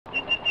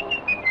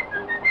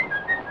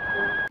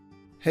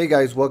Hey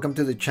guys, welcome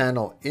to the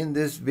channel. In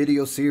this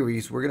video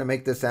series, we're going to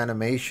make this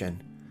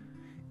animation.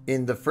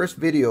 In the first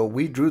video,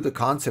 we drew the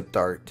concept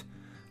art.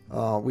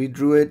 We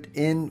drew it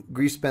in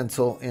grease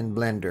pencil in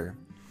Blender.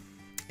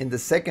 In the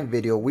second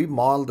video, we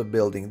modeled the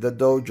building, the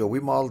dojo, we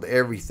modeled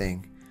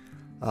everything.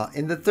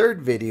 In the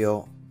third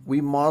video,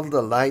 we modeled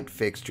the light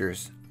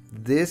fixtures.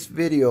 This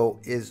video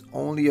is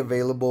only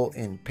available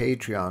in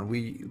Patreon.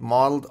 We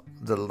modeled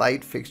the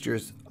light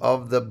fixtures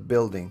of the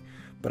building.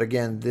 But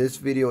again, this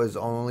video is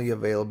only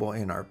available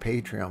in our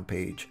Patreon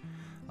page.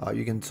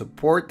 You can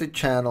support the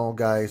channel,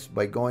 guys,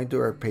 by going to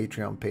our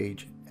Patreon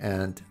page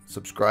and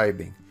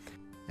subscribing.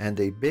 And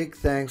a big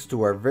thanks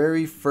to our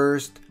very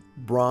first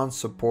bronze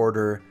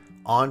supporter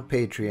on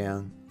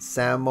Patreon,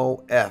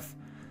 Samo F.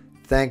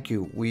 Thank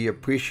you. We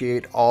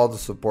appreciate all the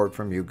support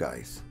from you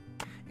guys.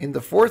 In the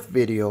fourth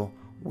video,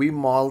 we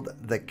modeled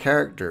the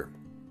character.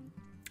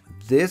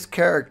 This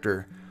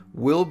character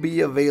will be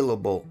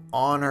available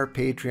on our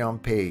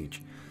Patreon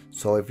page.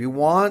 So if you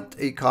want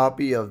a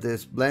copy of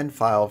this blend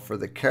file for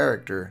the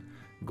character,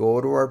 go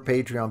to our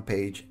Patreon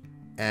page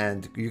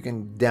and you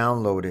can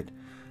download it.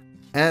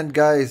 And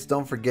guys,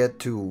 don't forget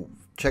to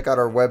check out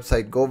our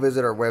website. Go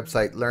visit our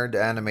website,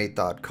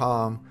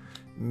 learntoanimate.com.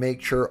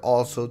 Make sure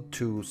also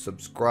to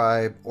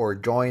subscribe or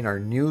join our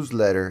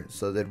newsletter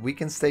so that we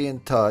can stay in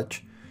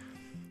touch.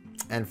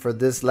 And for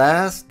this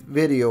last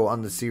video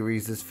on the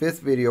series, this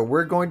fifth video,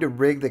 we're going to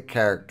rig the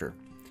character.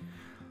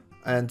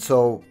 And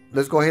so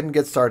let's go ahead and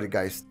get started,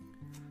 guys.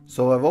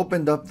 So I've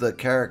opened up the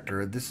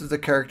character. This is the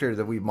character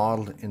that we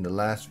modeled in the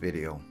last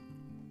video.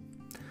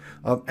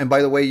 And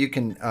by the way, you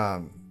can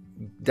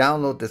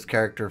download this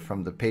character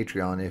from the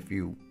Patreon if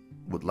you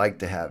would like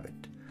to have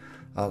it.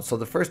 So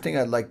the first thing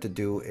I'd like to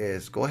do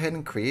is go ahead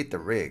and create the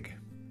rig.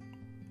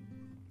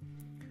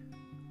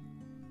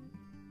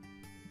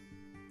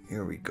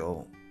 Here we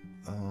go.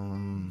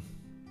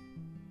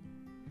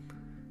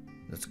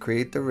 Let's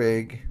create the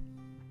rig.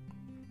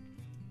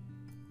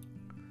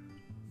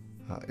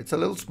 It's a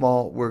little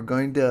small. We're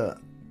going to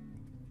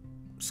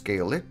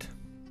scale it.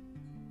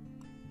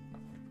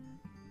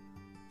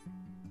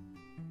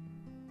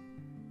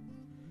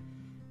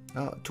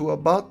 To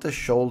about the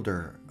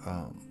shoulder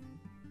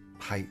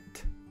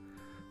height,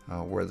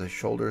 where the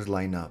shoulders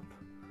line up.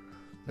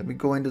 Let me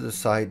go into the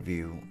side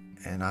view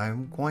and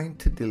I'm going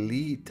to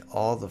delete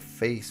all the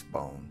face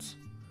bones.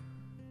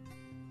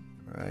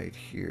 Right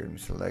here, let me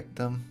select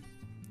them.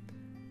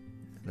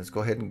 Let's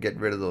go ahead and get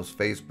rid of those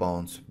face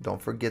bones.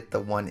 Don't forget the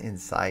one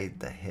inside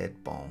the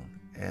head bone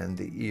and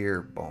the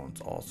ear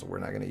bones also. We're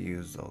not going to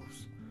use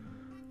those.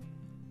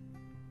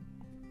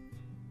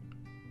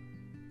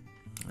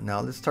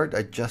 Now let's start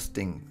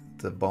adjusting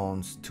the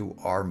bones to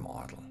our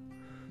model.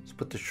 Let's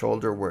put the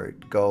shoulder where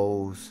it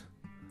goes.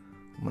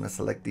 I'm going to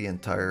select the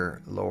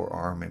entire lower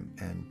arm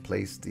and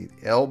place the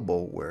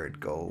elbow where it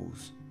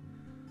goes.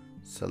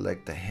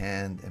 Select the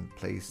hand and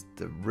place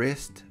the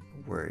wrist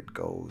where it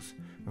goes.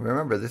 And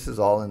remember, this is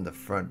all in the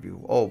front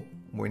view. Oh,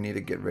 we need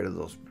to get rid of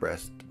those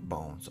breast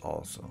bones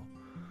also.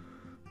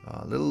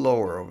 A little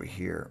lower over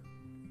here,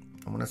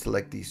 I'm going to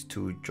select these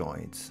two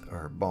joints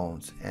or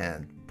bones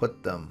and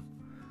put them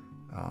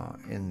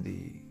in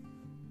the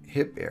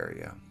hip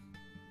area.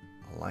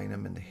 Align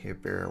them in the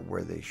hip area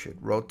where they should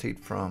rotate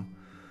from.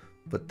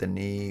 Put the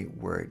knee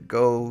where it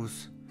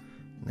goes.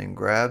 And then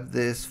grab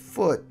this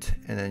foot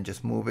and then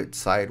just move it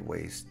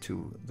sideways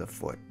to the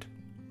foot.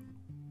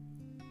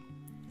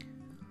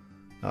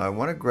 Now I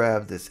want to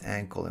grab this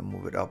ankle and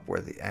move it up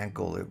where the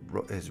ankle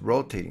is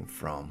rotating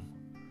from.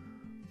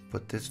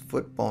 Put this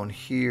foot bone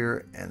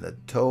here and the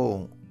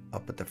toe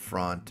up at the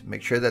front.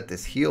 Make sure that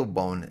this heel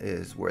bone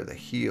is where the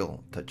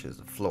heel touches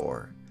the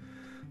floor.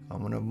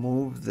 I'm going to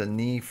move the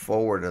knee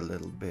forward a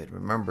little bit.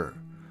 Remember,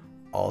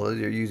 all of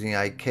you are using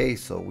IK,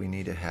 so we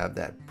need to have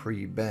that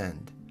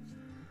pre-bend.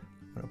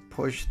 I'm going to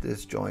push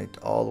this joint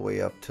all the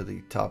way up to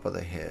the top of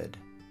the head.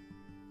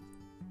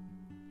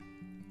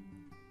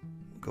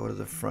 Go to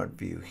the front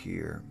view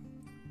here.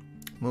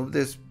 Move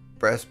this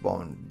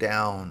breastbone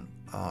down,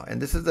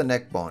 and this is the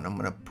neck bone. I'm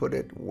going to put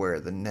it where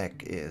the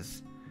neck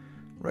is,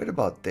 right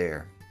about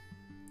there.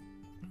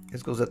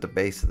 This goes at the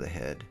base of the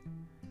head,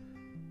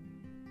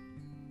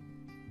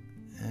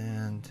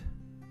 and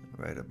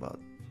right about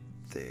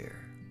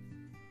there.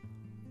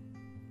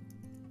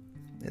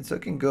 It's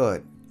looking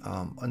good.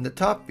 On the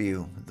top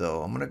view,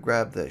 though, I'm going to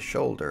grab the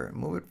shoulder and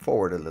move it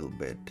forward a little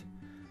bit.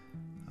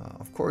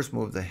 Of course,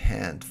 move the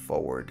hand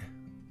forward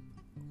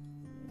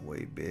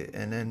way bit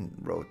and then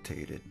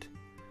rotate it.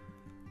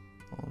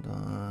 Hold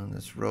on,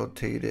 let's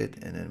rotate it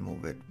and then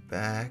move it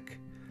back.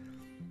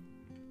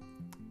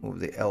 Move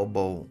the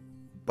elbow,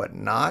 but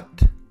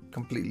not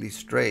completely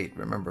straight.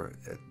 Remember,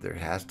 there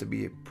has to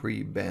be a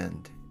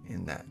pre-bend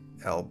in that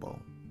elbow.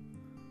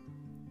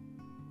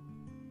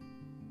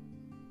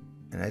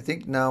 And I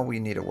think now we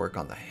need to work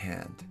on the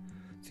hand.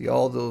 See,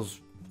 all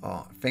those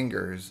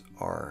fingers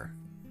are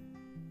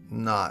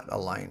not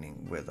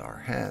aligning with our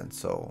hand.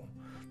 So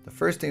the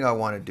first thing I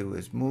want to do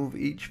is move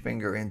each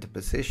finger into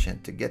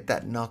position to get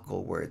that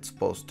knuckle where it's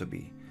supposed to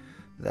be,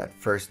 that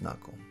first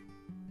knuckle.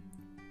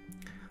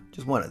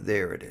 Just want it,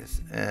 there it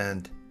is.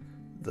 And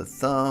the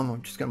thumb,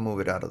 I'm just gonna move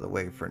it out of the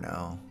way for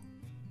now.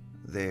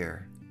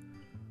 There.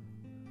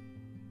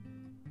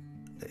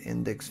 The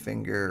index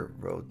finger,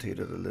 rotate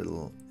it a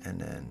little,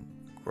 and then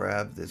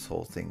grab this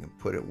whole thing and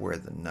put it where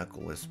the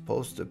knuckle is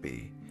supposed to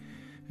be.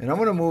 And I'm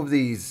gonna move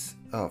these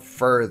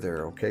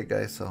further, okay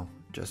guys? So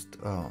just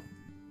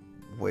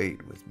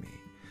wait with me.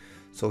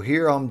 So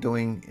here I'm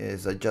doing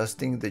is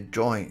adjusting the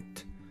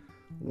joint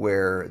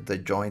where the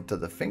joint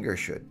of the finger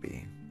should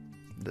be.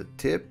 The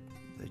tip,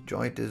 the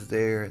joint is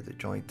there, the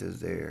joint is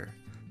there,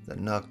 the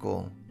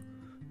knuckle.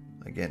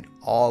 Again,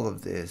 all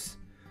of this.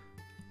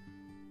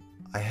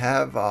 I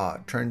have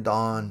turned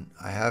on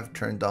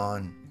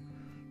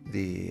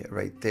the,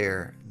 right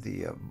there,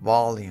 the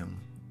volume,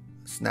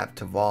 snap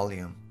to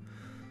volume,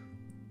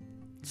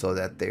 so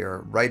that they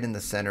are right in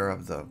the center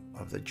of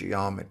the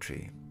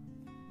geometry.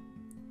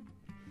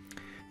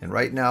 And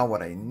right now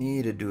what I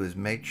need to do is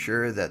make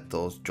sure that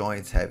those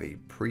joints have a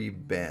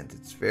pre-bend.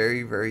 It's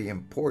very, very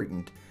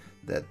important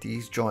that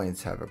these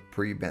joints have a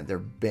pre-bend. They're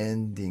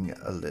bending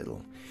a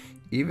little.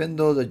 Even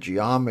though the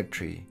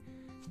geometry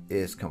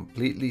is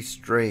completely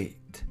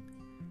straight,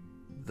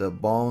 the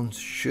bones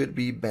should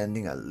be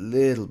bending a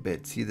little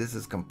bit. See, this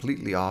is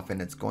completely off and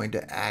it's going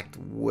to act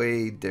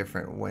way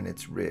different when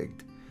it's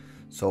rigged.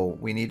 So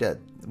we need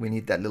that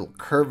little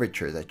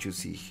curvature that you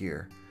see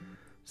here,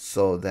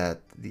 so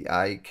that the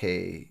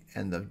IK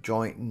and the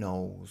joint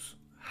knows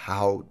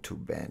how to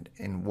bend,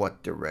 in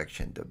what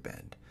direction to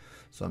bend.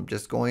 So I'm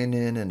just going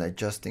in and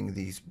adjusting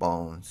these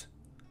bones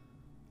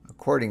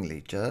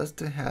accordingly, just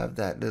to have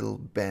that little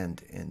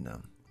bend in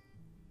them.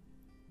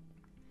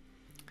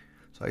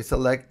 So I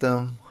select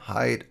them,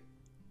 hide.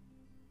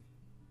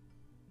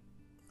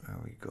 There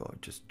we go.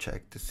 Just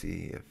check to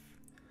see if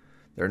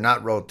they're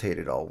not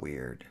rotated all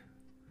weird.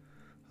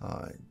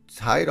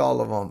 Hide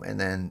all of them and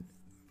then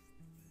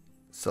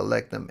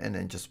select them and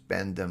then just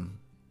bend them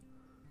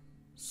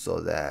so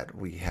that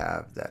we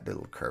have that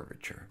little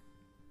curvature.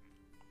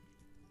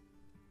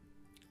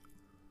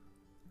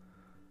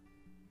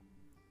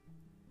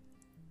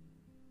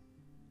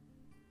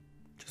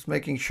 Just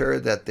making sure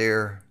that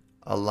they're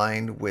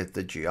aligned with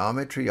the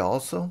geometry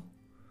also,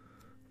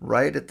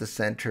 right at the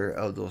center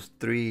of those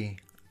three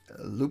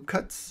loop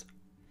cuts.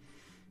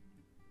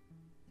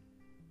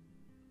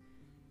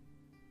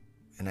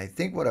 And I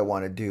think what I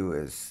want to do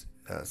is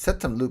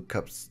set some loop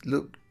cuts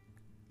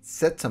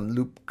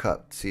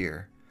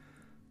here,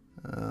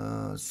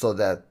 so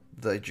that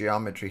the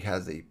geometry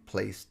has a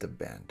place to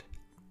bend.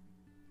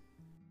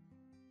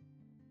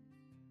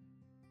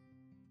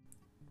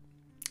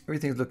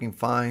 Everything's looking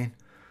fine.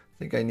 I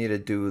think I need to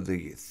do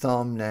the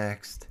thumb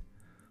next.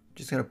 I'm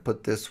just gonna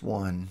put this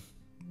one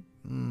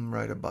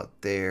right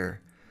about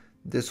there,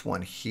 this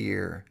one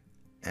here,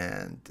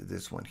 and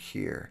this one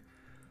here.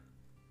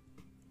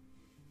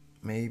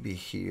 Maybe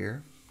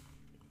here.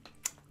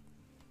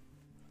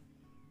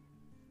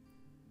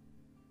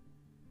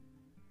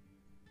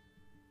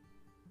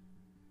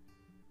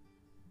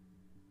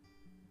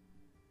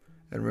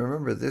 And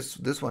remember,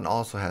 this one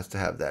also has to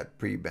have that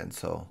pre-bend,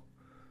 so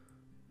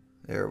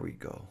there we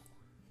go.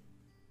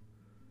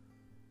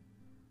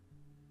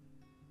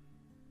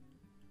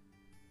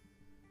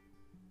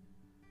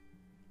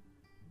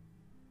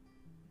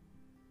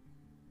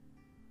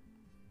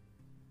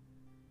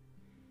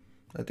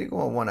 I think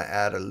we'll want to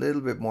add a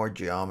little bit more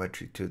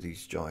geometry to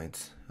these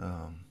joints.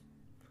 I'm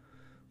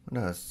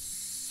going to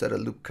set a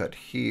loop cut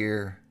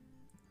here.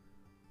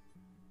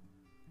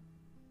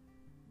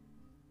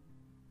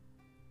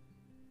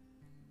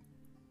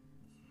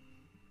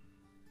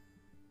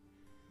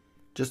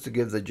 Just to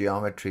give the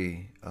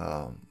geometry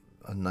a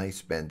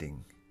nice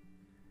bending.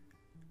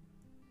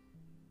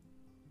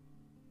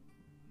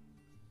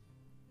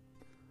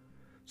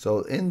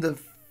 So in the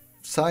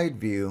side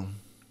view,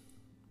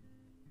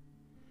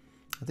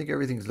 I think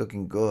everything's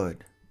looking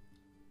good.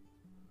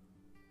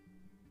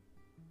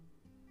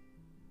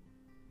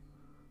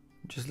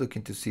 Just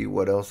looking to see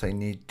what else I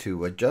need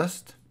to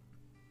adjust.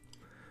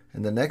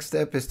 And the next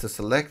step is to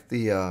select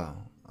the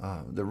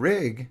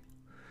rig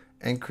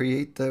and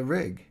create the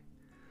rig.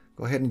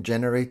 Go ahead and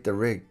generate the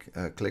rig.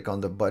 Click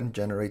on the button,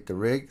 generate the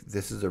rig.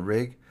 This is a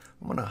rig.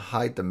 I'm going to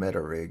hide the meta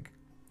rig.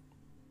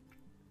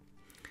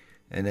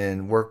 And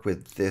then work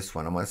with this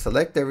one. I'm going to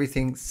select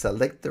everything,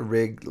 select the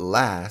rig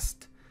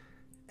last,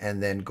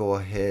 and then go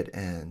ahead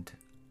and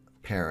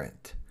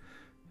parent.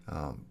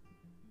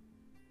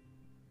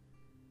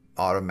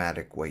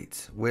 Automatic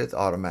weights, with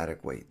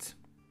automatic weights.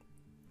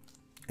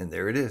 And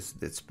there it is.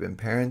 It's been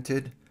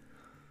parented.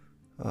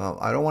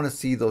 I don't want to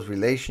see those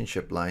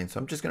relationship lines, so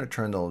I'm just going to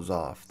turn those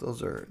off.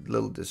 Those are a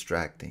little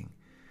distracting.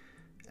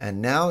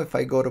 And now if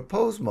I go to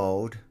pose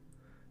mode,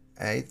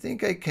 I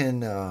think I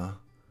can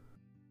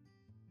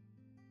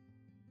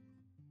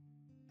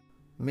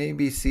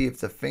maybe see if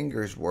the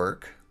fingers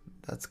work.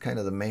 That's kind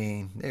of the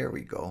main. There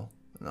we go.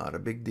 Not a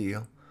big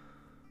deal.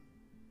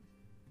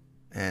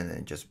 And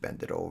then just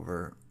bend it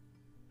over.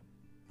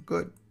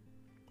 Good.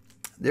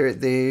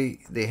 They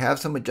have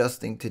some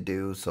adjusting to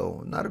do,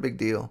 so not a big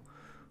deal.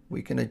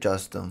 We can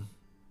adjust them.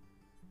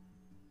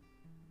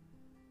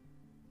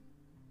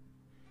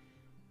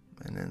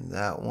 And then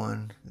that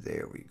one,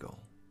 there we go.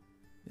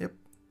 Yep,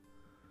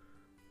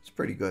 it's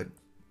pretty good.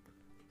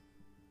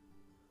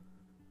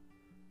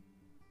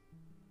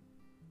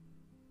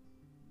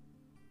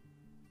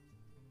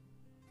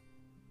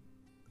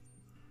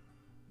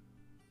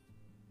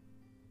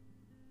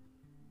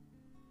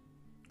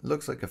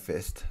 Looks like a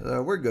fist.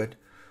 We're good.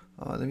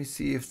 Let me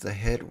see if the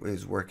head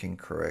is working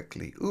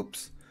correctly.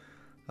 Oops.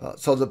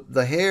 So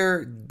the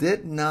hair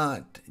did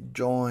not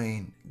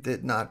join,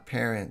 did not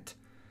parent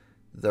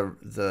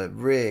the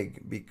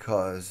rig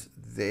because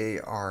they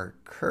are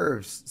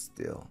curves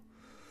still.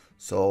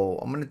 So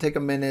I'm going to take a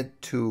minute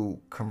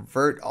to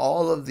convert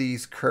all of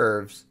these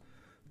curves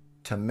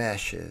to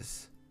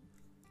meshes.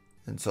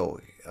 And so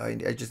I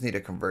just need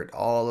to convert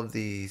all of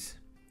these,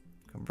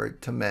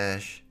 convert to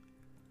mesh.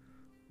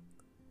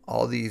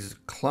 All these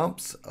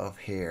clumps of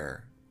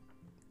hair,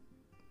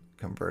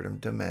 convert them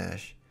to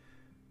mesh.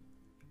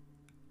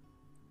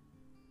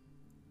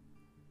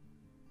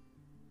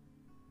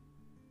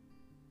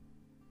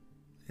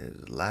 Here's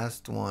the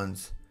last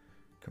ones,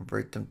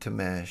 convert them to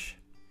mesh.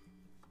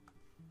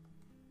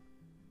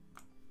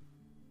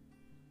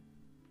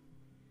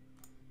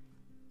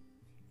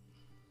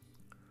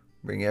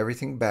 Bring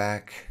everything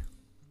back.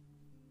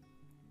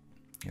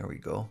 Here we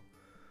go.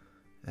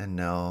 And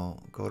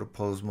now go to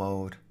pose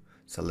mode.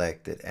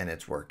 Select it, and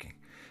it's working.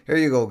 Here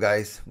you go,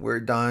 guys. We're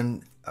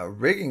done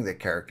rigging the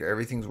character.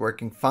 Everything's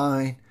working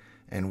fine,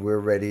 and we're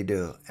ready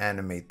to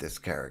animate this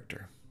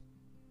character.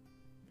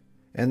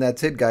 And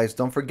that's it, guys.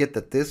 Don't forget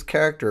that this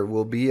character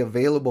will be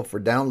available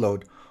for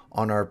download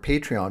on our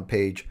Patreon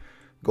page.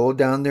 Go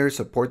down there,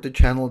 support the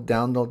channel,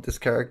 download this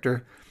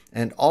character,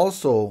 and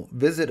also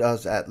visit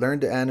us at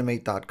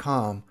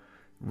learntoanimate.com.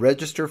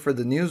 Register for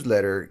the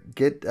newsletter.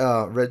 Get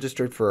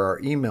registered for our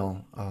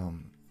email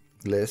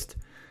list.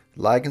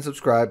 Like and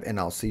subscribe, and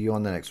I'll see you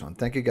on the next one.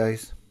 Thank you,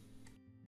 guys.